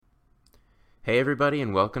Hey everybody,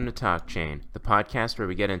 and welcome to Talk Chain, the podcast where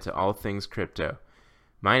we get into all things crypto.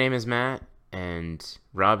 My name is Matt, and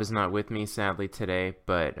Rob is not with me sadly today,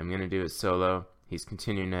 but I'm going to do it solo. He's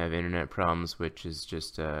continuing to have internet problems, which is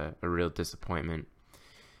just a real disappointment.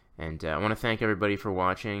 And I want to thank everybody for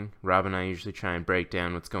watching. Rob and I usually try and break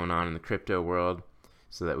down what's going on in the crypto world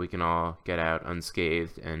so that we can all get out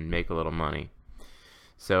unscathed and make a little money.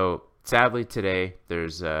 So sadly today,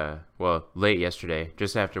 late yesterday,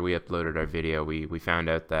 just after we uploaded our video, we found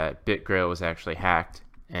out that Bitgrail was actually hacked,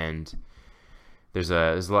 and there's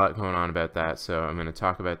a lot going on about that, so I'm going to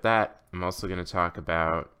talk about that. I'm also going to talk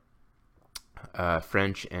about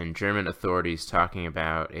French and German authorities talking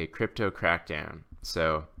about a crypto crackdown.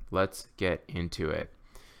 So let's get into it.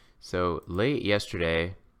 So late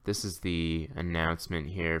yesterday, this is the announcement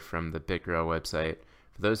here from the Bitgrail website.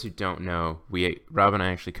 For those who don't know, Rob and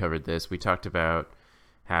I actually covered this. We talked about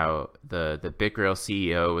how the Bitgrail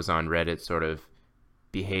CEO was on Reddit sort of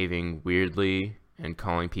behaving weirdly and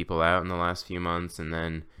calling people out in the last few months, and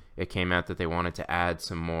then it came out that they wanted to add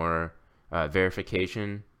some more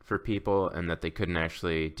verification for people, and that they couldn't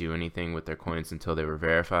actually do anything with their coins until they were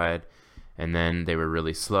verified. And then they were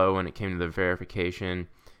really slow when it came to the verification,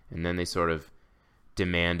 and then they sort of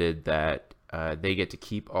demanded that they get to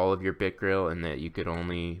keep all of your Bitgrail, and that you could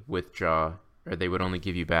only withdraw, or they would only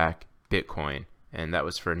give you back Bitcoin, and that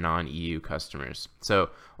was for non-EU customers. So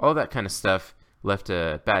all that kind of stuff left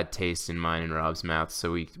a bad taste in mine and Rob's mouth,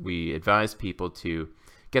 so we advised people to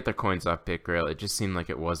get their coins off Bitgrail. It just seemed like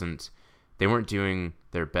they weren't doing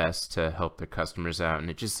their best to help their customers out, and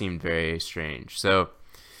it just seemed very strange. So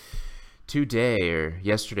today, or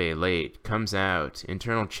yesterday late, comes out,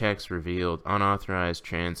 internal checks revealed unauthorized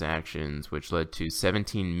transactions, which led to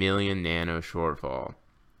 17 million nano shortfall.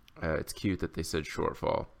 It's cute that they said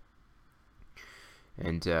shortfall.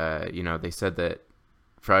 And, they said that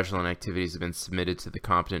fraudulent activities have been submitted to the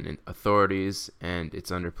competent authorities, and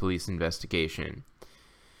it's under police investigation.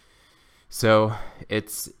 So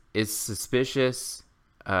it's suspicious.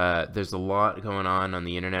 There's a lot going on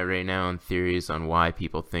the internet right now, and theories on why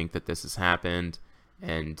people think that this has happened,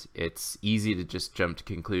 and it's easy to just jump to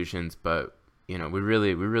conclusions, but we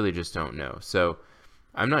really just don't know. So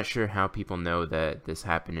I'm not sure how people know that this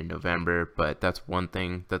happened in November, but that's one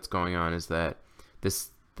thing that's going on, is that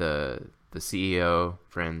the CEO,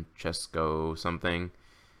 Francesco something,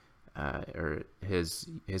 or his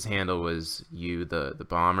handle was the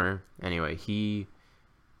bomber. Anyway, he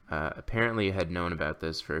apparently had known about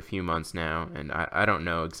this for a few months now, and I don't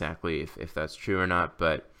know exactly if that's true or not,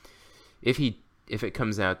 but if it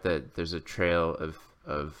comes out that there's a trail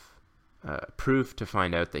of proof to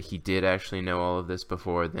find out that he did actually know all of this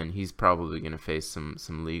before, then he's probably going to face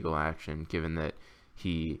some legal action, given that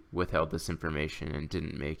he withheld this information and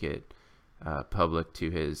didn't make it public to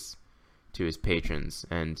his patrons.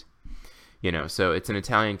 And so it's an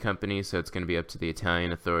Italian company, so it's going to be up to the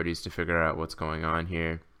Italian authorities to figure out what's going on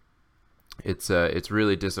here. It's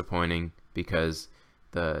really disappointing, because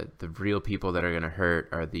the real people that are going to hurt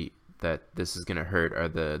are the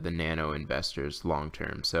nano investors long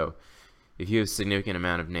term. So if you have a significant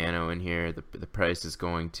amount of nano in here, the price is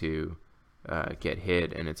going to get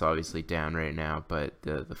hit, and it's obviously down right now, but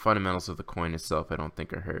the fundamentals of the coin itself I don't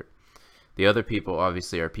think are hurt. The other people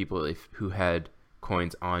obviously are people who had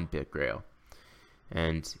coins on Bitgrail,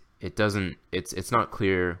 and it's not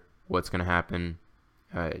clear what's going to happen.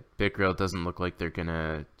 Bitgrail doesn't look like they're going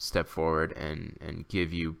to step forward and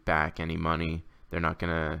give you back any money. They're not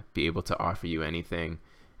going to be able to offer you anything,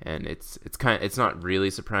 and it's not really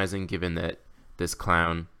surprising, given that this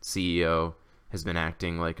clown CEO has been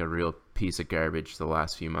acting like a real piece of garbage the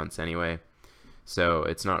last few months anyway. So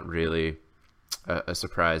it's not really a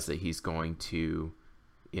surprise that he's going to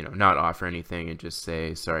not offer anything and just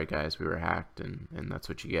say, sorry guys, we were hacked, and that's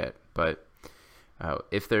what you get. But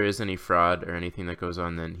if there is any fraud or anything that goes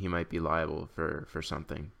on, then he might be liable for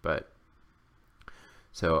something. But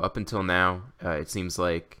so up until now, it seems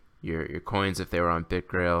like your coins, if they were on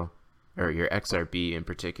Bitgrail, or your XRB in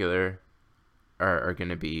particular, are going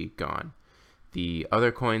to be gone. The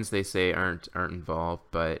other coins, they say, aren't involved,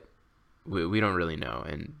 but we don't really know.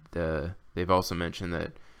 And they've also mentioned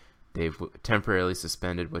that they've temporarily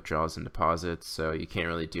suspended withdrawals and deposits, so you can't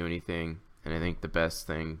really do anything. And I think the best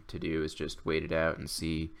thing to do is just wait it out and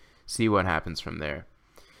see what happens from there.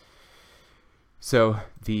 So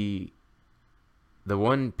the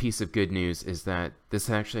one piece of good news is that this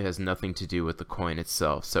actually has nothing to do with the coin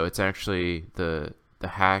itself. So it's actually the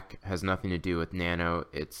hack has nothing to do with Nano.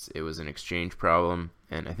 It was an exchange problem.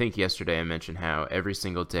 And I think yesterday I mentioned how every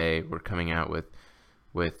single day we're coming out with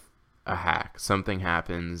a hack. Something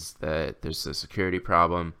happens, that there's a security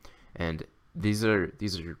problem, and these are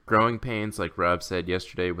growing pains, like Rob said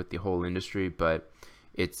yesterday, with the whole industry, but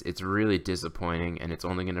it's really disappointing, and it's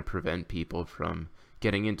only going to prevent people from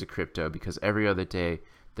getting into crypto, because every other day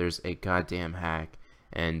there's a goddamn hack,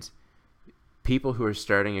 and people who are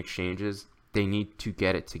starting exchanges, they need to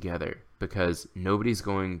get it together, because nobody's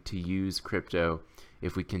going to use crypto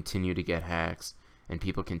if we continue to get hacks and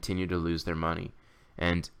people continue to lose their money.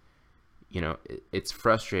 And it's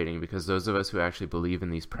frustrating, because those of us who actually believe in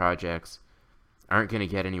these projects aren't going to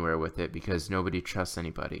get anywhere with it, because nobody trusts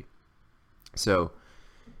anybody. So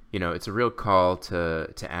it's a real call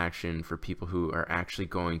to action for people who are actually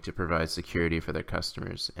going to provide security for their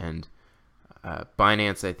customers. And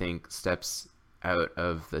Binance, I think, steps out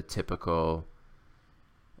of the typical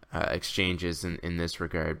exchanges in this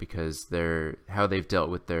regard, because how they've dealt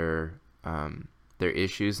with their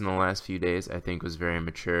issues in the last few days, I think, was very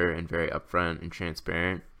mature and very upfront and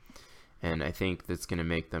transparent. And I think that's going to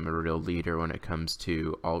make them a real leader when it comes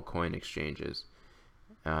to altcoin exchanges.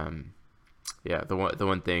 The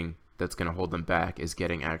one thing that's going to hold them back is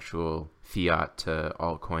getting actual fiat to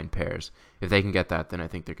altcoin pairs. If they can get that, then I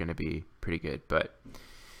think they're going to be pretty good. But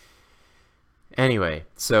anyway,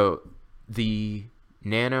 so the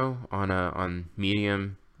Nano on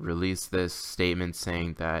Medium released this statement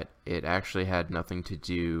saying that it actually had nothing to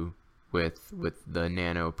do with the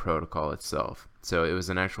Nano protocol itself. So it was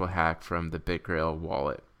an actual hack from the Bitgrail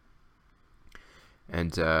wallet.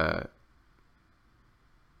 And so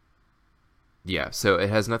it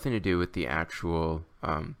has nothing to do with the actual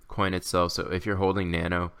coin itself. So if you're holding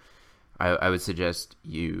Nano, I would suggest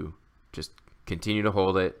you just continue to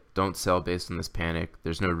hold it. Don't sell based on this panic.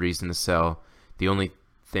 There's no reason to sell. The only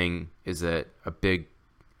thing is that a big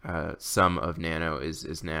sum of Nano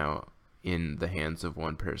is now in the hands of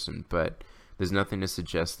one person, but there's nothing to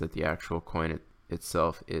suggest that the actual coin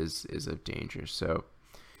itself is of danger. So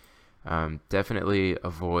definitely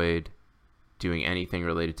avoid doing anything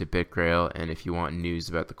related to Bitgrail, and if you want news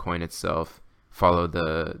about the coin itself, follow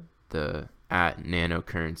the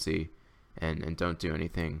 @nanocurrency, and don't do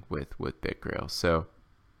anything with Bitgrail. So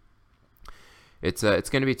it's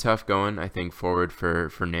going to be tough going, I think, forward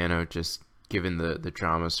for Nano, just given the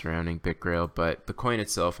drama surrounding Bitgrail. But the coin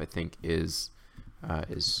itself, I think, is a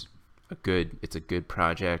good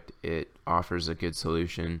project. It offers a good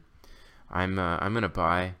solution. I'm gonna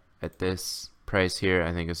buy at this price here.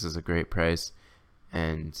 I think this is a great price,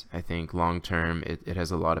 and I think long term it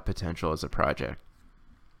has a lot of potential as a project.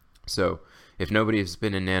 So if nobody has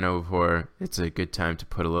been in Nano before, it's a good time to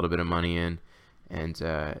put a little bit of money in. And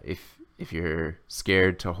if you're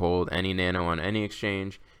scared to hold any Nano on any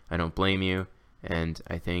exchange, I don't blame you. And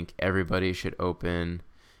I think everybody should open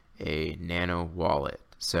a Nano wallet.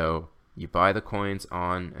 So you buy the coins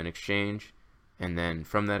on an exchange, and then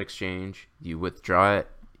from that exchange you withdraw it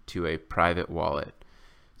to a private wallet.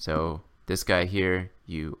 So this guy here,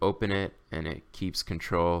 you open it, and it keeps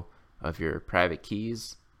control of your private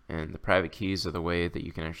keys. And the private keys are the way that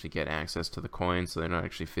you can actually get access to the coins, so they're not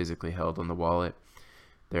actually physically held on the wallet.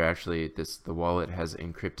 They're actually, the wallet has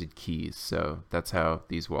encrypted keys, so that's how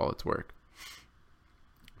these wallets work.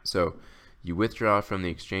 So you withdraw from the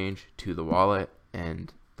exchange to the wallet,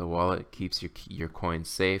 and the wallet keeps your coins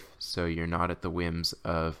safe, so you're not at the whims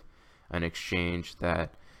of an exchange that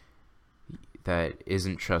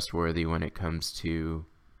isn't trustworthy when it comes to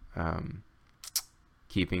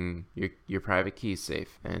keeping your private keys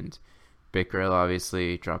safe. And Bitgrail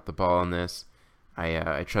obviously dropped the ball on this.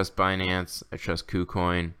 I trust Binance, I trust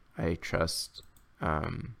KuCoin, I trust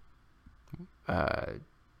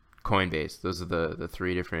Coinbase. Those are the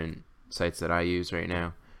three different sites that I use right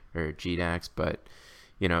now, or GDAX. But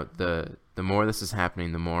the more this is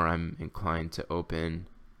happening, the more I'm inclined to open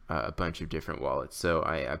a bunch of different wallets. So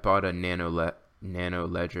I bought a Nano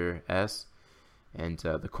Ledger S, and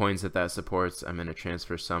the coins that supports, I'm going to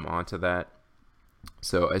transfer some onto that.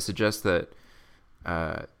 So I suggest that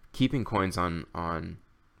keeping coins on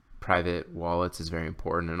private wallets is very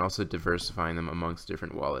important, and also diversifying them amongst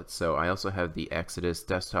different wallets. So I also have the Exodus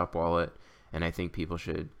desktop wallet, and I think people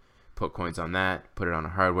should put coins on that, put it on a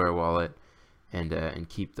hardware wallet, and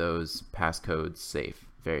keep those passcodes safe,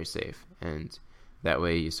 very safe. And that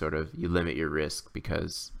way you limit your risk,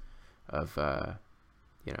 because of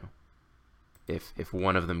if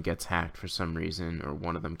one of them gets hacked for some reason, or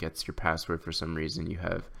one of them gets your password for some reason, you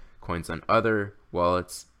have coins on other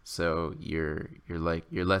wallets, so you're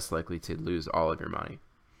less likely to lose all of your money.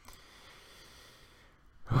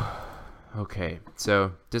 Okay,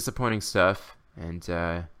 so disappointing stuff, and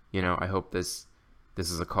I hope this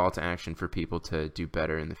is a call to action for people to do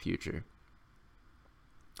better in the future.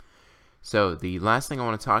 So the last thing I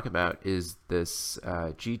want to talk about is this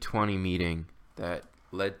G20 meeting that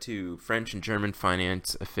led to French and German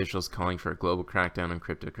finance officials calling for a global crackdown on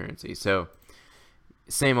cryptocurrency. So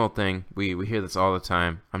same old thing. We hear this all the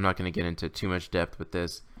time. I'm not going to get into too much depth with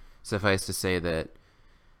this. Suffice to say that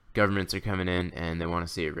governments are coming in and they want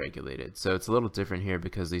to see it regulated. So it's a little different here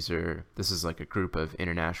because this is like a group of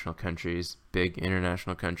international countries, big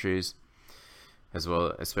international countries, as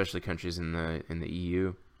well, especially countries in the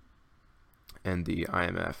EU and the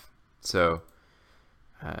IMF. So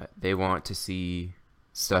they want to see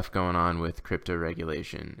stuff going on with crypto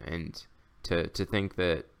regulation, and to think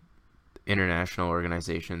that international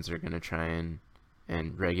organizations are going to try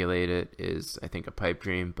and regulate it is, I think, a pipe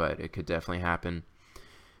dream, but it could definitely happen.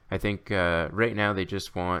 I think right now they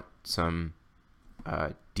just want some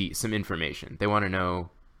information. They want to know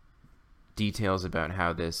details about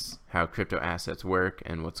how crypto assets work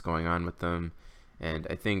and what's going on with them. And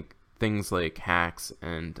I think things like hacks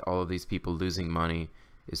and all of these people losing money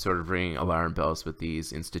is sort of ringing alarm bells with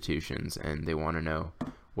these institutions, and they want to know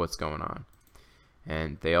what's going on.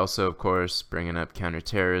 And they also, of course, bringing up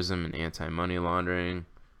counterterrorism and anti-money laundering,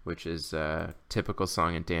 which is a typical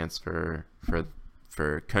song and dance for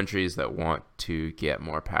countries that want to get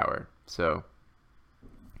more power. So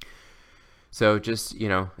just,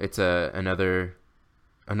 it's another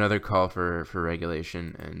call for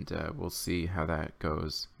regulation, and we'll see how that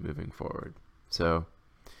goes moving forward. So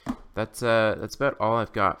that's about all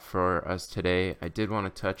I've got for us today. I did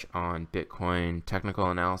want to touch on Bitcoin technical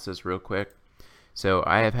analysis real quick. So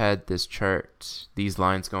I have had this chart, these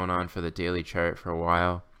lines going on for the daily chart for a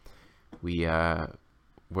while. We're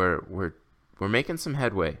making some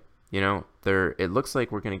headway. It looks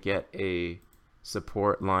like we're going to get a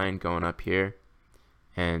support line going up here,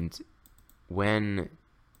 and when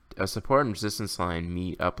a support and resistance line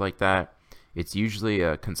meet up like that, it's usually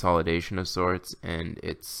a consolidation of sorts, and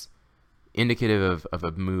it's indicative of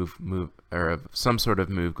a move or of some sort of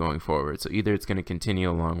move going forward. So either it's going to continue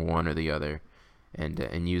along one or the other,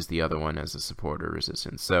 and use the other one as a support or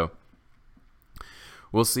resistance. So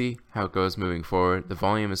we'll see how it goes moving forward. The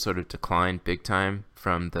volume has sort of declined big time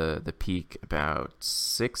from the peak about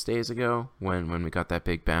 6 days ago when we got that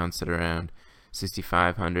big bounce at around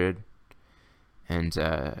 6,500.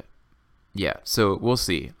 And yeah, so we'll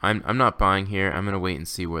see. I'm not buying here. I'm going to wait and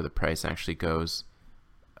see where the price actually goes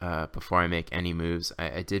before I make any moves.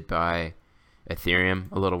 I did buy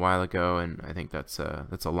Ethereum a little while ago, and I think that's a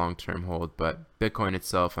long-term hold. But Bitcoin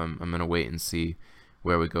itself, I'm going to wait and see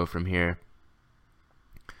where we go from here.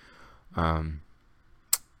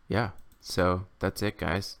 Yeah, so that's it,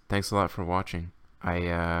 guys. Thanks a lot for watching.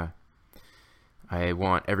 I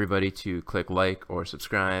want everybody to click like or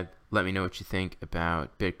subscribe. Let me know what you think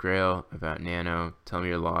about Bitgrail, about Nano. Tell me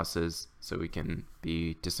your losses so we can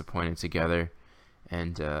be disappointed together.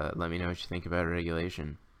 And let me know what you think about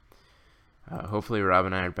regulation. Hopefully Rob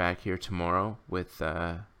and I are back here tomorrow with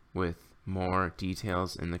more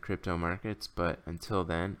details in the crypto markets. But until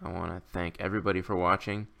then, I want to thank everybody for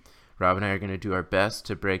watching. Rob and I are going to do our best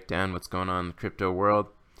to break down what's going on in the crypto world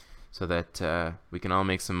so that we can all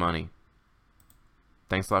make some money.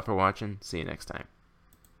 Thanks a lot for watching. See you next time.